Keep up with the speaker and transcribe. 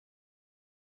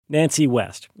Nancy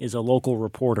West is a local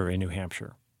reporter in New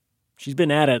Hampshire. She's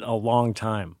been at it a long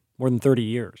time, more than 30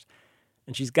 years,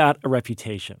 and she's got a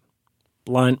reputation.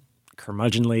 Blunt,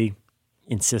 curmudgeonly,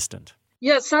 insistent.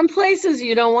 Yeah, some places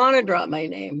you don't want to drop my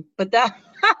name, but that...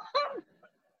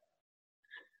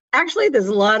 Actually, there's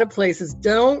a lot of places.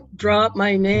 Don't drop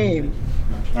my name.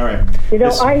 All right.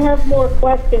 I have more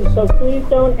questions, so please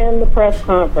don't end the press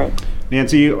conference.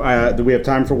 Nancy, do we have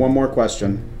time for one more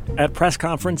question? At press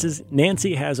conferences,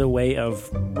 Nancy has a way of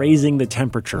raising the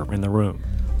temperature in the room.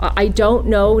 I don't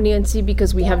know, Nancy,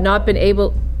 because we have not been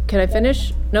able... Can I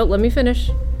finish? No, let me finish.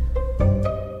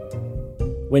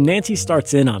 When Nancy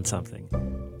starts in on something,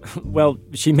 well,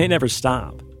 she may never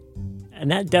stop. And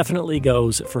that definitely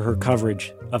goes for her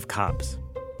coverage of cops.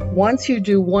 Once you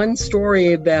do one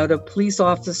story about a police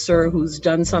officer who's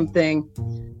done something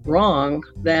wrong,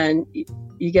 then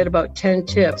you get about 10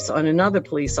 tips on another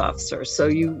police officer. So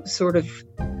you sort of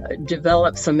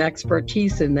develop some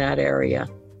expertise in that area.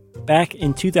 Back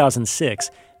in 2006,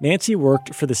 Nancy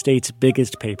worked for the state's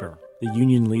biggest paper, the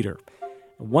Union Leader.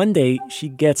 One day, she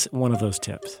gets one of those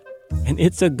tips. And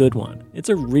it's a good one. It's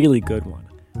a really good one.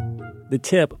 The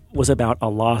tip was about a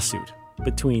lawsuit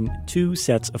between two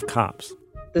sets of cops.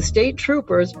 The state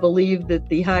troopers believed that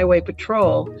the Highway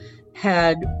Patrol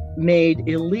had made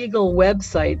illegal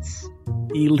websites.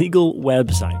 Illegal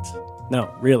websites?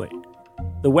 No, really.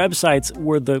 The websites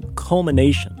were the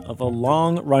culmination of a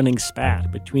long-running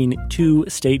spat between two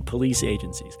state police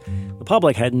agencies. The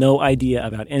public had no idea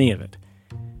about any of it.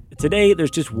 Today,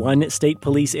 there's just one state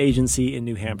police agency in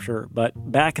New Hampshire, but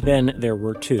back then there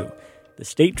were two. The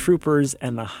state troopers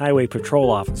and the highway patrol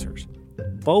officers.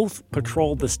 Both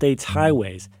patrolled the state's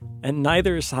highways, and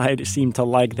neither side seemed to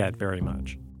like that very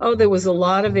much. Oh, there was a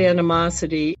lot of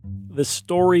animosity. The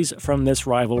stories from this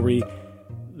rivalry,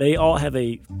 they all have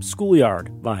a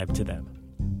schoolyard vibe to them.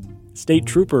 State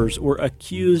troopers were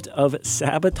accused of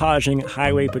sabotaging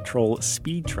highway patrol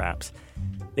speed traps.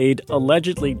 They'd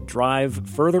allegedly drive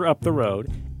further up the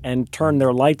road and turn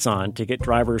their lights on to get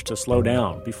drivers to slow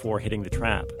down before hitting the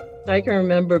trap. I can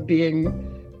remember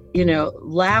being,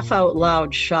 laugh out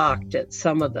loud shocked at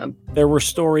some of them. There were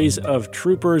stories of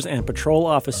troopers and patrol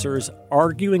officers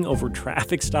arguing over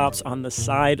traffic stops on the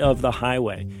side of the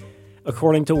highway.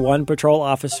 According to one patrol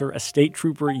officer, a state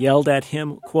trooper yelled at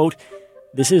him, quote,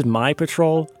 "This is my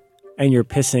patrol, and you're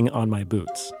pissing on my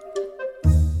boots."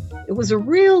 It was a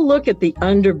real look at the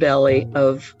underbelly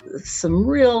of some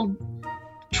real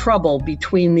trouble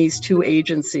between these two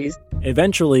agencies.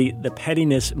 Eventually, the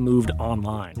pettiness moved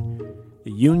online.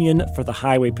 The Union for the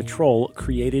Highway Patrol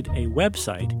created a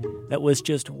website that was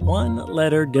just one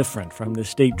letter different from the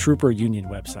State Trooper Union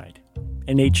website.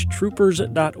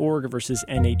 nhtroopers.org versus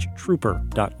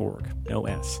nhtrooper.org, no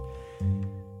S.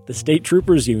 The State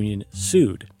Troopers Union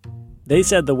sued. They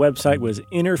said the website was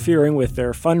interfering with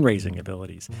their fundraising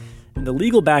abilities. And the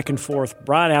legal back and forth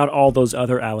brought out all those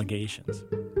other allegations.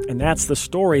 And that's the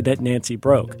story that Nancy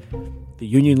broke. The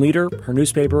Union Leader, her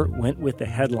newspaper, went with the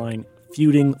headline,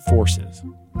 "Feuding Forces."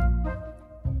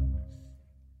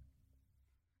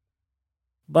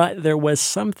 But there was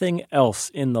something else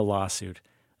in the lawsuit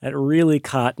that really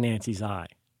caught Nancy's eye.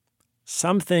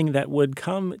 Something that would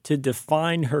come to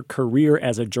define her career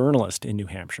as a journalist in New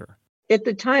Hampshire. At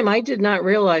the time, I did not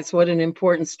realize what an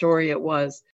important story it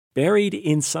was. Buried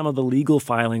in some of the legal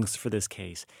filings for this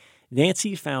case,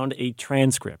 Nancy found a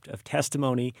transcript of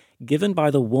testimony given by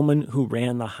the woman who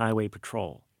ran the highway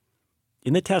patrol.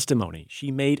 In the testimony, she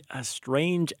made a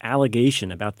strange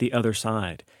allegation about the other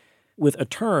side, with a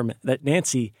term that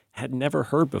Nancy had never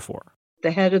heard before.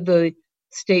 The head of the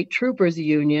State Troopers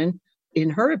Union,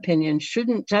 in her opinion,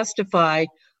 shouldn't testify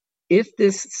if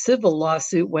this civil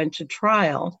lawsuit went to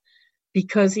trial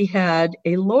because he had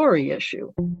a lorry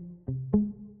issue.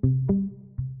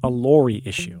 A lorry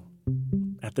issue.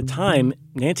 At the time,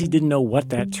 Nancy didn't know what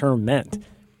that term meant.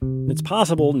 It's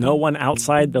possible no one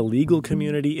outside the legal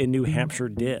community in New Hampshire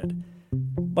did.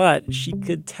 But she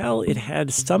could tell it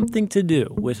had something to do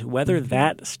with whether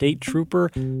that state trooper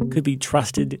could be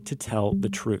trusted to tell the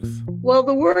truth. Well,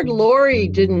 the word lorry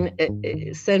didn't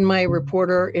send my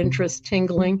reporter interest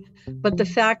tingling, but the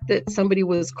fact that somebody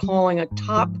was calling a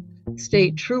top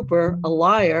state trooper a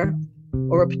liar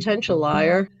or a potential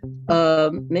liar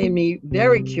made me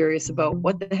very curious about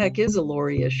what the heck is a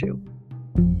lorry issue.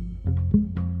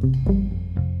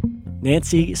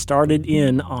 Nancy started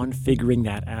in on figuring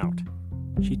that out.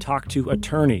 She talked to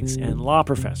attorneys and law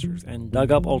professors and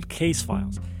dug up old case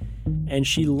files. And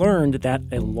she learned that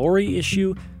a lorry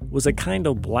issue was a kind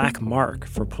of black mark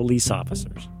for police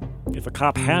officers. If a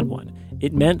cop had one,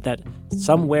 It meant that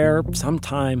somewhere,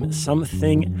 sometime,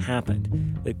 something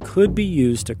happened that could be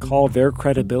used to call their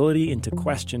credibility into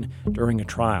question during a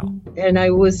trial. And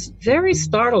I was very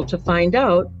startled to find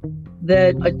out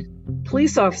that a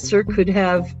police officer could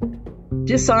have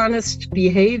dishonest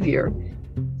behavior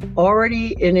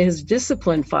already in his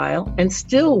discipline file and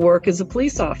still work as a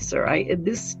police officer.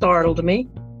 This startled me.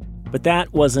 But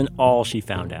that wasn't all she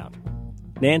found out.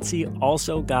 Nancy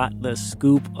also got the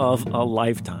scoop of a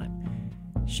lifetime.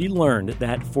 She learned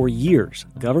that for years,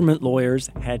 government lawyers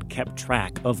had kept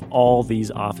track of all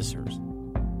these officers.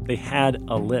 They had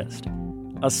a list,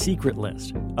 a secret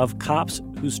list, of cops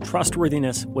whose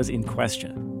trustworthiness was in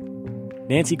question.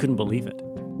 Nancy couldn't believe it.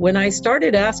 When I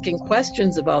started asking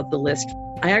questions about the list,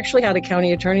 I actually had a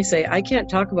county attorney say, I can't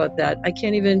talk about that. I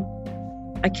can't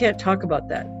talk about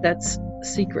that. That's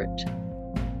secret.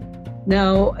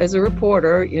 Now, as a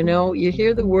reporter, you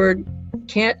hear the word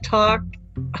can't talk,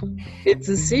 it's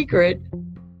a secret.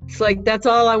 It's like, that's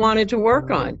all I wanted to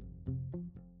work on.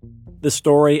 The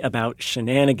story about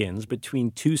shenanigans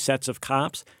between two sets of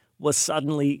cops was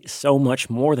suddenly so much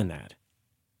more than that.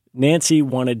 Nancy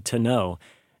wanted to know,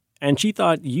 and she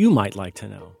thought you might like to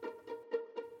know.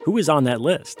 Who is on that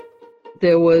list?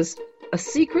 There was a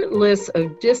secret list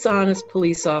of dishonest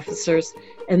police officers,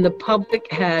 and the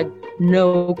public had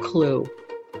no clue,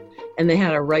 and they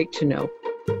had a right to know.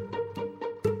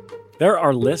 There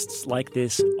are lists like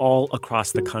this all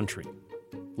across the country.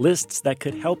 Lists that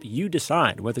could help you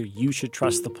decide whether you should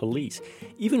trust the police,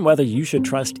 even whether you should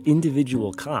trust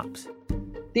individual cops.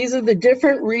 These are the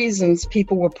different reasons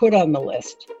people were put on the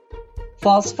list: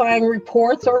 falsifying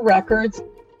reports or records,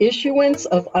 issuance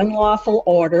of unlawful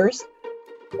orders,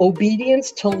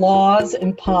 obedience to laws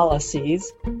and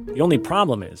policies. The only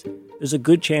problem is, there's a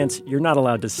good chance you're not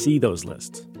allowed to see those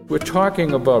lists. We're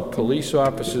talking about police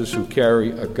officers who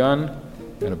carry a gun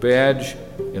and a badge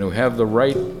and who have the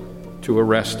right to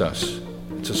arrest us.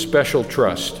 It's a special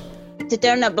trust. To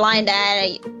turn a blind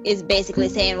eye is basically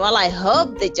saying, well, I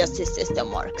hope the justice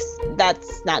system works.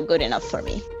 That's not good enough for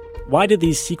me. Why do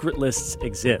these secret lists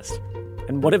exist?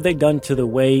 And what have they done to the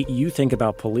way you think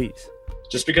about police?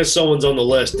 Just because someone's on the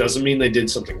list doesn't mean they did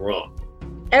something wrong.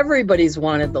 Everybody's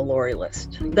wanted the Lori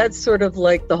list. That's sort of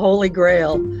like the Holy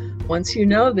Grail. Once you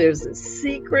know there's a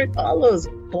secret, all those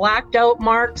blacked out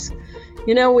marks,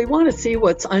 we want to see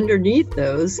what's underneath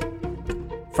those.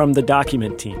 From the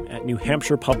Document team at New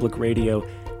Hampshire Public Radio,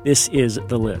 this is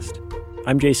The List.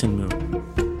 I'm Jason Moon.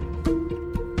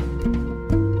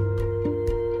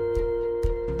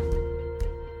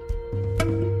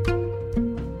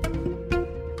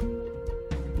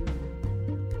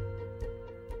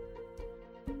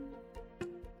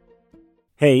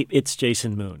 Hey, it's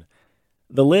Jason Moon.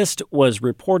 The List was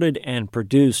reported and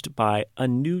produced by a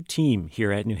new team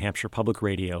here at New Hampshire Public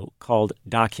Radio called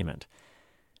Document.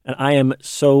 And I am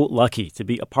so lucky to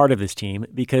be a part of this team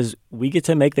because we get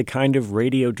to make the kind of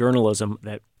radio journalism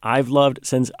that I've loved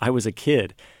since I was a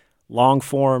kid.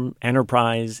 Long-form,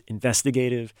 enterprise,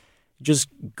 investigative, just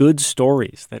good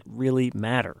stories that really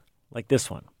matter, like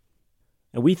this one.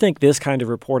 And we think this kind of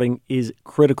reporting is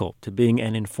critical to being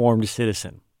an informed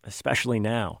citizen, especially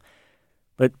now.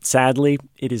 But sadly,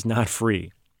 it is not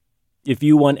free. If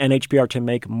you want NHPR to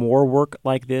make more work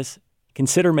like this,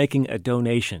 consider making a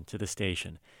donation to the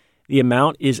station. The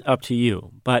amount is up to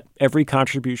you, but every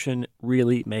contribution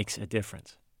really makes a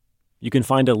difference. You can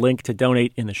find a link to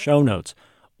donate in the show notes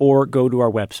or go to our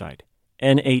website,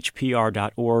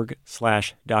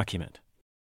 nhpr.org/document.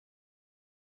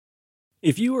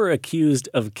 If you were accused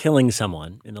of killing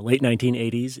someone in the late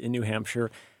 1980s in New Hampshire,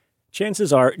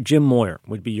 chances are Jim Moyer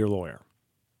would be your lawyer.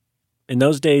 In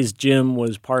those days, Jim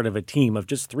was part of a team of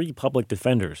just 3 public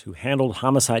defenders who handled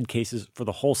homicide cases for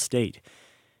the whole state.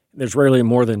 There's rarely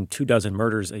more than 24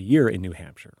 murders a year in New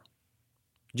Hampshire.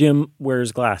 Jim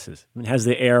wears glasses and has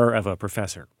the air of a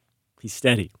professor. He's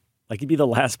steady, like he'd be the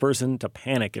last person to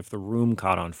panic if the room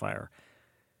caught on fire.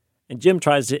 And Jim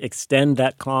tries to extend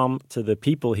that calm to the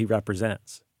people he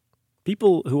represents.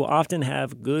 People who often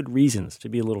have good reasons to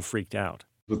be a little freaked out.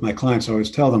 With my clients, I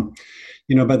always tell them,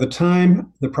 by the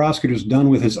time the prosecutor's done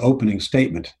with his opening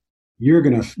statement, you're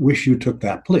going to wish you took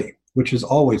that plea, which is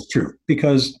always true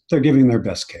because they're giving their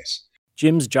best case.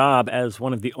 Jim's job as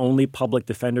one of the only public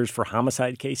defenders for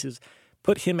homicide cases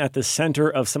put him at the center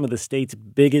of some of the state's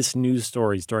biggest news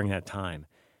stories during that time,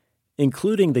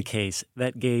 including the case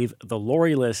that gave the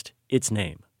Lori list its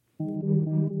name.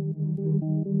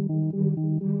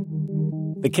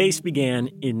 The case began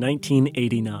in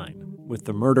 1989 with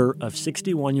the murder of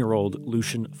 61-year-old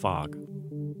Lucian Fogg.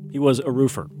 He was a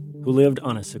roofer who lived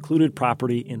on a secluded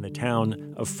property in the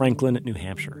town of Franklin, New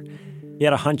Hampshire. He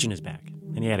had a hunch in his back.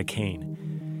 and he had a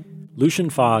cane.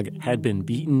 Lucian Fogg had been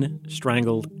beaten,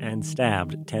 strangled, and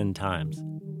stabbed 10 times.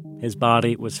 His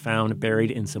body was found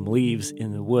buried in some leaves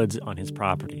in the woods on his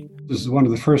property. This is one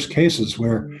of the first cases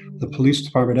where the police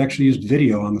department actually used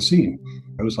video on the scene.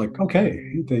 I was like, okay,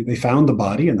 they found the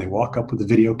body and they walk up with the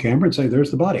video camera and say, there's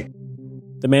the body.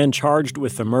 The man charged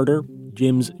with the murder,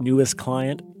 Jim's newest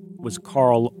client, was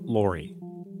Carl Lorre.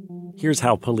 Here's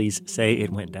how police say it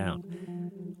went down.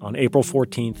 On April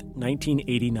 14th,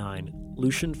 1989,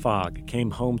 Lucian Fogg came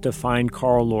home to find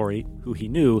Carl Lorre, who he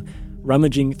knew,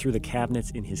 rummaging through the cabinets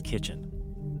in his kitchen.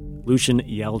 Lucian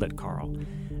yelled at Carl,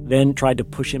 then tried to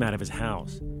push him out of his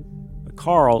house. But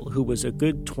Carl, who was a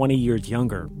good 20 years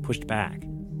younger, pushed back.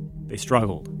 They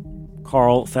struggled.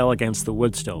 Carl fell against the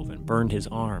wood stove and burned his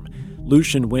arm.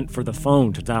 Lucian went for the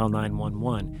phone to dial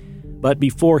 911, but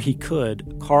before he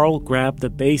could, Carl grabbed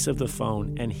the base of the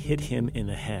phone and hit him in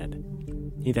the head.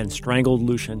 He then strangled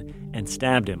Lucian and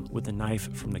stabbed him with a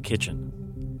knife from the kitchen.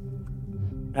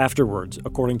 Afterwards,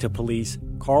 according to police,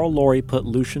 Carl Lorre put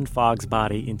Lucian Fogg's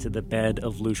body into the bed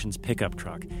of Lucian's pickup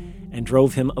truck and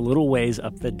drove him a little ways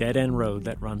up the dead-end road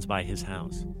that runs by his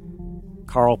house.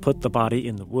 Carl put the body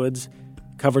in the woods,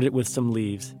 covered it with some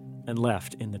leaves, and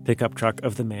left in the pickup truck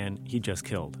of the man he just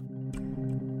killed.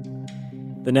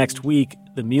 The next week,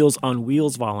 the Meals on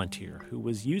Wheels volunteer, who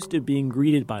was used to being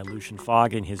greeted by Lucian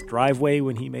Fogg in his driveway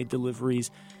when he made deliveries,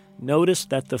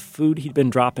 noticed that the food he'd been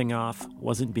dropping off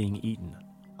wasn't being eaten.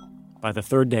 By the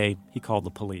third day, he called the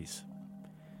police.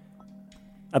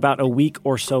 About a week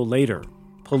or so later,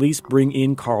 police bring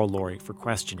in Carl Lorre for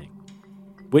questioning.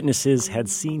 Witnesses had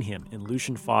seen him in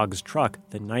Lucian Fogg's truck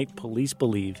the night police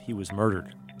believe he was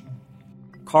murdered.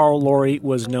 Carl Lorre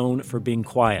was known for being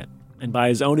quiet, and by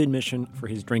his own admission, for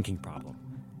his drinking problem.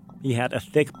 He had a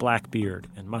thick black beard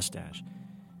and mustache,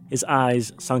 his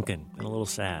eyes sunken and a little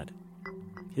sad.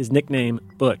 His nickname,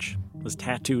 Butch, was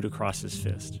tattooed across his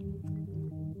fist.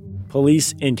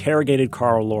 Police interrogated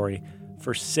Carl Lorre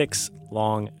for 6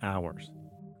 long hours.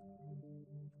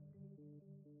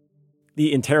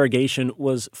 The interrogation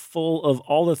was full of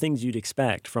all the things you'd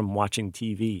expect from watching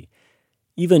TV.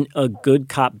 Even a good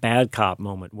cop, bad cop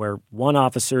moment where one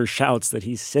officer shouts that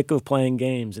he's sick of playing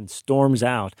games and storms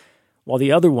out, while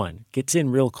the other one gets in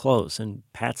real close and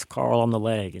pats Carl on the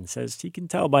leg and says he can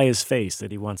tell by his face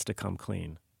that he wants to come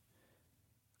clean.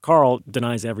 Carl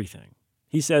denies everything.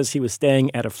 He says he was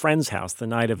staying at a friend's house the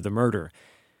night of the murder.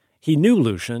 He knew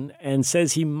Lucian and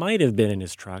says he might have been in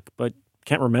his truck, but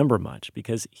can't remember much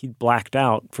because he'd blacked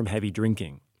out from heavy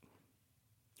drinking.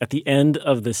 At the end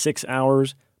of the 6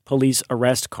 hours, police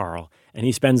arrest Carl, and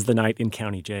he spends the night in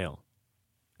county jail.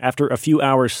 After a few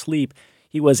hours' sleep,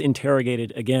 he was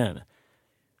interrogated again.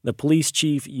 The police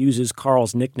chief uses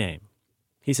Carl's nickname.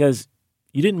 He says,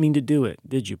 "You didn't mean to do it,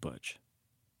 did you, Butch?"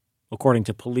 According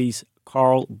to police,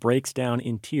 Carl breaks down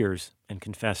in tears and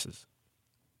confesses.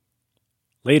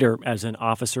 Later, as an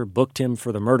officer booked him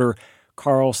for the murder,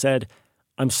 Carl said,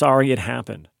 "I'm sorry it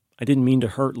happened. I didn't mean to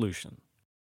hurt Lucian."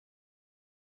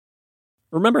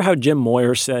 Remember how Jim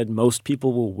Moyer said most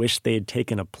people will wish they had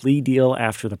taken a plea deal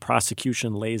after the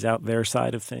prosecution lays out their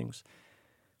side of things?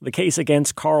 The case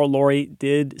against Carl Lorre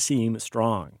did seem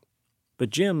strong.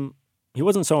 But Jim, he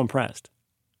wasn't so impressed.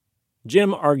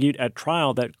 Jim argued at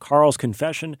trial that Carl's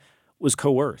confession was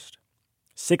coerced.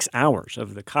 6 hours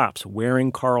of the cops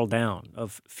wearing Carl down,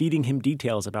 of feeding him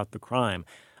details about the crime,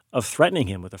 of threatening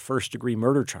him with a first-degree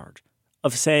murder charge,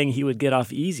 of saying he would get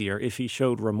off easier if he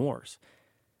showed remorse.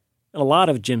 In a lot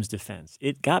of Jim's defense,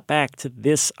 it got back to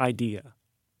this idea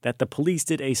that the police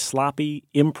did a sloppy,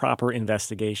 improper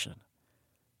investigation.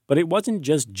 But it wasn't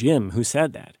just Jim who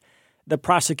said that. The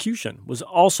prosecution was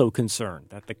also concerned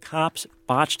that the cops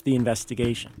botched the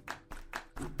investigation.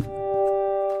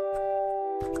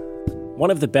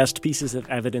 One of the best pieces of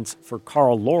evidence for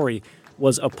Carl Lorre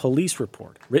was a police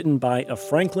report written by a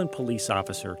Franklin police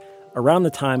officer around the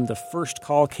time the first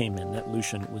call came in that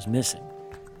Lucian was missing.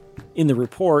 In the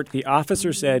report, the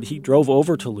officer said he drove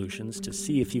over to Lucian's to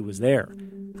see if he was there.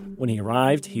 When he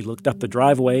arrived, he looked up the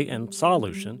driveway and saw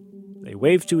Lucian. They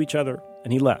waved to each other,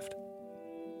 and he left.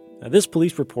 Now, this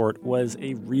police report was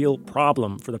a real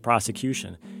problem for the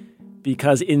prosecution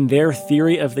because in their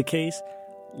theory of the case,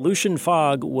 Lucian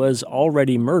Fogg was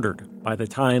already murdered by the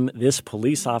time this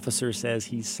police officer says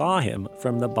he saw him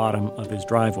from the bottom of his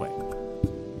driveway.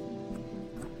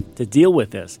 To deal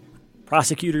with this,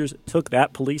 prosecutors took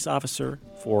that police officer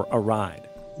for a ride.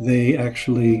 They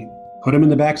actually put him in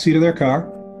the back seat of their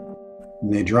car,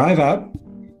 and they drive out,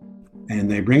 and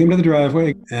they bring him to the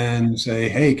driveway and say,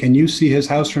 "Hey, can you see his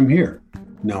house from here?"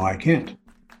 "No, I can't."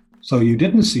 "So you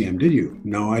didn't see him, did you?"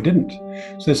 "No, I didn't."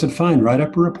 So they said, "Fine, write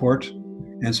up a report,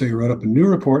 And so he wrote up a new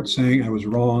report saying I was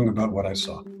wrong about what I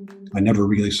saw. I never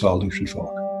really saw Lucian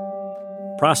Falk.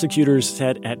 Prosecutors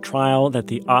said at trial that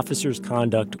the officer's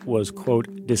conduct was,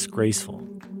 quote, disgraceful.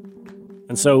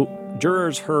 And so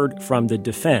jurors heard from the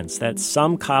defense that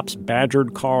some cops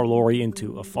badgered Carl Lori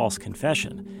into a false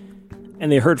confession.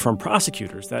 And they heard from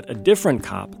prosecutors that a different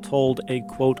cop told a,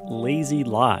 quote, lazy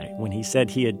lie when he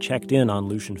said he had checked in on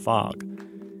Lucian Fogg.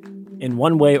 In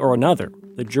one way or another,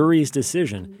 the jury's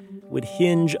decision would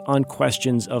hinge on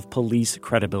questions of police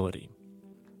credibility.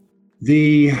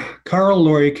 The Carl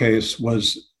Lori case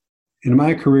was, in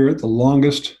my career, the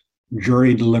longest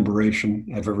jury deliberation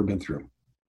I've ever been through.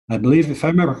 I believe, if I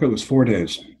remember, it was 4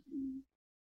 days,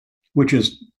 which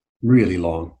is really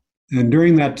long. And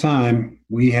during that time,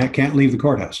 we can't leave the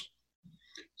courthouse.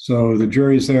 So the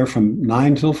jury's there from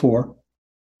 9 till 4,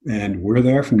 and we're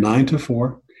there from 9 to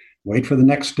 4. Wait for the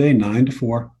next day, 9 to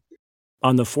 4.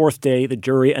 On the fourth day, the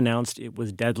jury announced it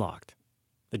was deadlocked.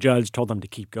 The judge told them to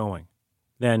keep going.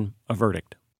 Then a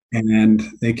verdict. And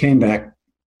they came back,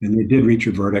 and they did reach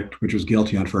a verdict, which was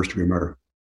guilty on first-degree murder.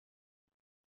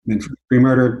 And first-degree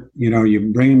murder,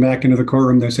 you bring him back into the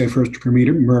courtroom, they say first-degree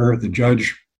murder, the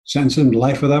judge sentences him to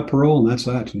life without parole, and that's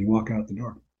that, and you walk out the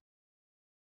door.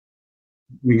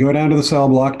 We go down to the cell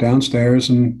block downstairs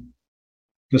and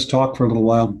just talk for a little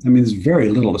while. I mean, there's very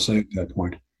little to say at that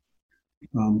point.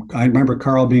 I remember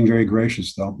Carl being very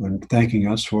gracious, though, and thanking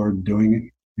us for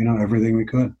doing, everything we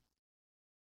could.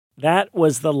 That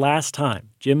was the last time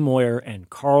Jim Moyer and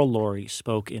Carl Lori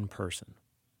spoke in person.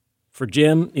 For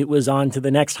Jim, it was on to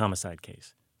the next homicide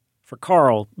case. For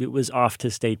Carl, it was off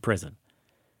to state prison.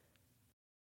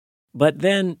 But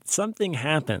then something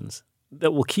happens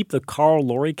that will keep the Carl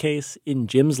Lori case in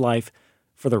Jim's life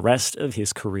for the rest of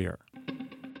his career.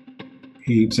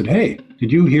 He said, "Hey,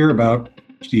 did you hear about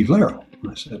Steve Laro?"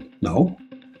 I said, "No."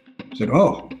 He said,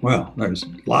 "Oh, well, there's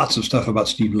lots of stuff about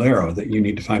Steve Laro that you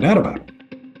need to find out about."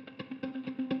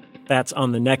 That's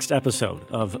on the next episode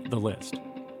of The List.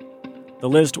 The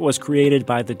List was created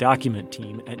by the Document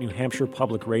team at New Hampshire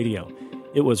Public Radio.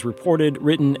 It was reported,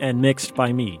 written, and mixed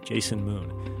by me, Jason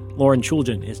Moon. Lauren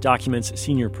Chulgin is Document's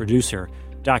senior producer.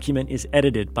 Document is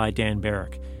edited by Dan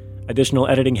Barrick. Additional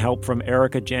editing help from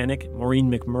Erica Janik,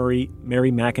 Maureen McMurray,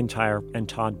 Mary McIntyre, and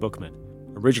Todd Bookman.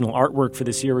 Original artwork for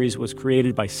the series was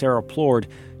created by Sarah Plord.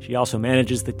 She also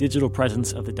manages the digital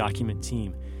presence of the Document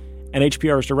team.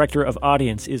 NHPR's Director of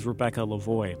Audience is Rebecca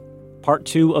Lavoie. Part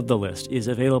 2 of The List is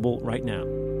available right now.